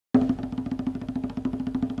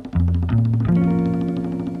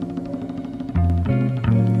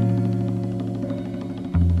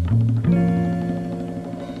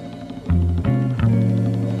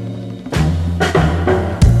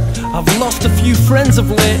few friends of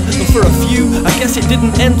late, and for a few, I guess it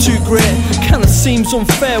didn't end too great. Kinda seems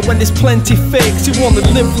unfair when there's plenty fakes who wanna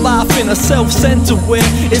live life in a self-centered way.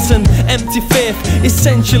 It's an empty faith,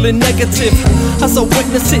 essentially negative. As I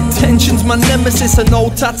witness it, tension's my nemesis. An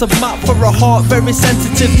old tattered map for a heart very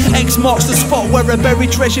sensitive. X marks the spot where I bury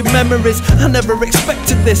treasured memories. I never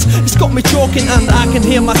expected this, it's got me choking and I can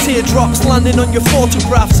hear my teardrops landing on your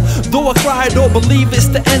photographs. Though I cry, I don't believe it's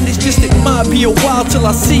the end. It's just it might be a while till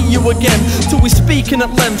I see you again, till we're speaking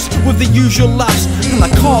at lengths with the usual laughs. And I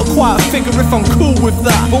can't quite figure if I'm cool with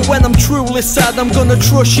that, but when I'm truly sad, I'm gonna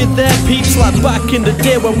trust you there, peeps. Like back in the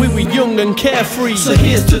day when we were young and carefree. So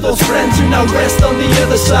here's to those friends who now rest on the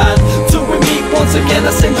other side. Till we meet once again,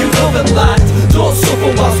 I send you love and light. Don't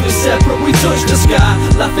suffer whilst we're separate, we touch the sky,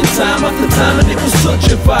 laughing time after time, and it was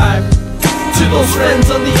such a vibe. To those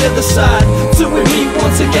friends on the other side, till we meet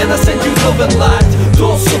once again, I send you love and light.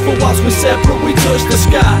 Don't suffer whilst we're separate, we touch the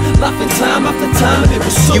sky, laughing time after time, and it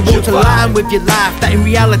was such a vibe. You walked a line with your life that in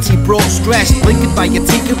reality brought stress, blinkered by your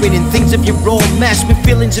tinkering in things of your own mess, with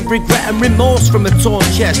feelings of regret and remorse from a torn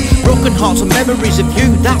chest, broken hearts and memories of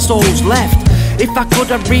you, that's all's left. If I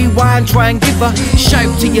could, I'd rewind, try and give a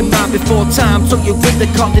shout to your mind before time took you with the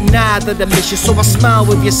can't deny that I miss you. So I smile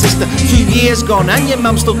with your sister, 2 years gone and your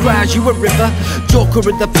mum still cries you a river. Joker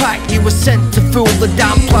of the pack, you were sent to fool the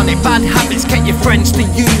damn planet. Bad habits get your friends to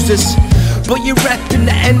use us, but your rep in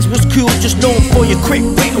the ends was cool, just known for your quick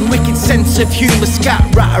wit and wicked sense of humour. Scat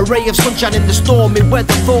rat, a ray of sunshine in the stormy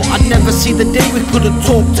weather. Thought I'd never see the day we couldn't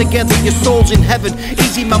talk together. Your soul's in heaven,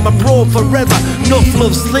 easy mama pro forever. Enough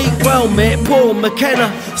love, sleep well mate, Paul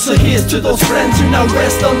Mckenna. So here's to those friends who now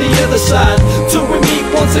rest on the other side. Till we meet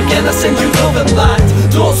once again, I send you love and light.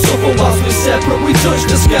 Don't suffer whilst we're separate, we touch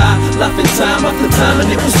the sky, laughing time after time,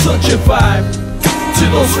 and it was such a vibe. To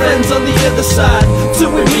those friends on the other side, till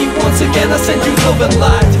we meet once again, I send you love and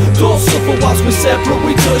light. Don't suffer whilst we're separate,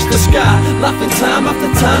 we touch the sky, laughing time after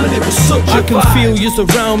time, and it was such a vibe. I can feel yous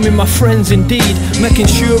around me, my friends indeed, making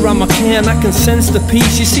sure I'm okay and I can sense the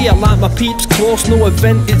peace. You see, I like my peeps close, no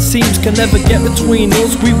event it seems can ever get between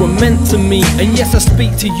us. We were meant to meet, and yes, I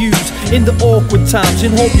speak to yous in the awkward times,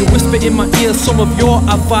 in hope you whisper in my ear some of your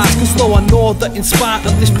advice. Cause though I know that in spite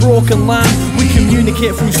of this broken line, we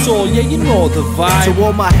communicate through soul, yeah, you know the vibe. To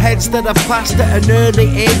all my heads that have passed at an early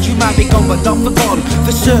age, you might be gone but not forgotten.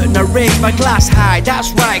 For certain I raise my glass high,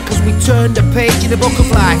 that's right, cause we turned a page in the book of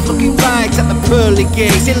life, looking right at the pearly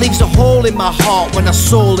gates. It leaves a hole in my heart when our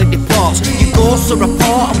soul it departs. You ghosts are a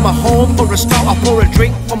part of my home. For a start, I pour a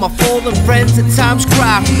drink for my fallen friends. At times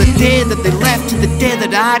cry from the day that they left to the day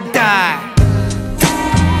that I die.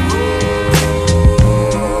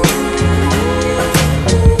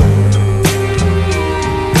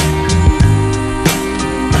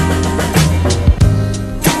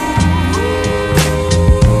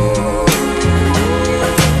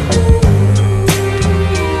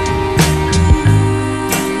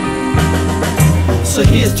 So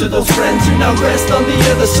here's to those friends who now rest on the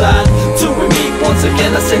other side. Till we meet once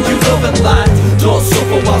again, I send you love and light. Don't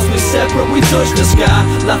suffer whilst we're separate, we touch the sky,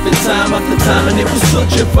 laughing time after time, and it was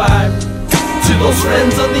such a vibe. To those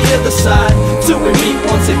friends on the other side, till we meet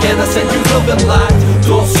once again, I send you love and light.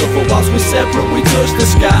 Don't suffer whilst we're separate, we touch the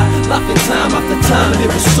sky, laughing time after time, and it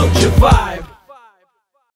was such a vibe.